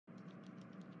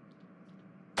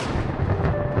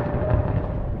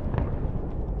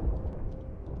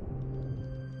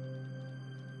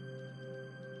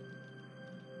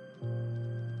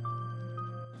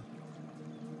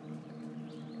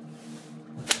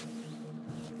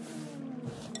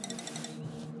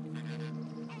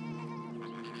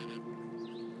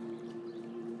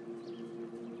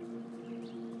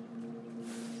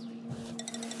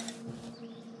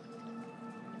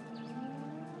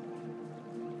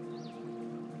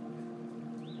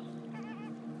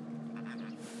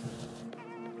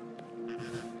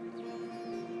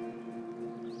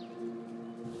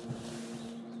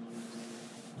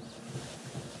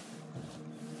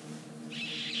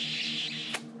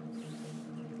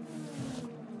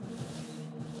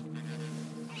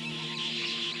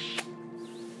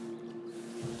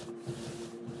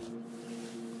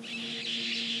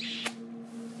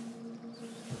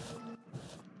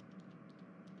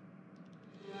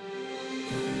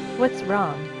What's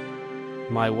wrong?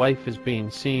 My wife is being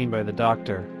seen by the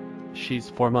doctor. She's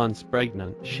 4 months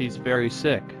pregnant, she's very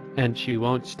sick, and she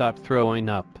won't stop throwing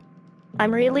up.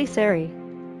 I'm really sorry.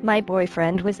 My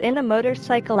boyfriend was in a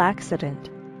motorcycle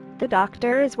accident. The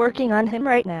doctor is working on him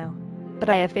right now. But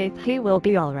I have faith he will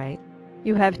be alright.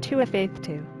 You have to have faith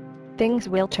too. Things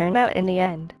will turn out in the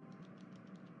end.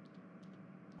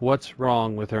 What's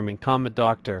wrong with Hermine,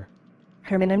 doctor?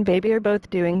 Hermine and baby are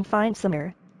both doing fine,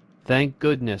 Samir. Thank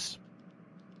goodness.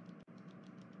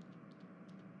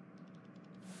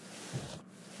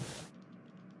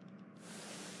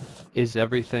 Is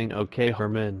everything okay,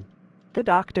 Hermine? The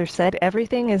doctor said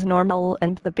everything is normal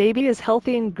and the baby is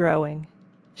healthy and growing.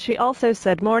 She also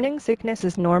said morning sickness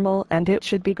is normal and it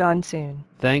should be gone soon.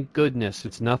 Thank goodness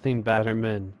it's nothing bad,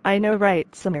 Hermine. I know, right,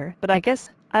 Samir, but I guess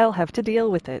I'll have to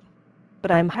deal with it. But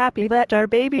I'm happy that our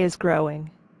baby is growing.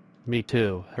 Me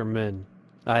too, Hermine.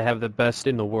 I have the best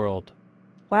in the world.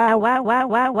 Wow, wow, wow,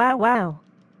 wow, wow, wow.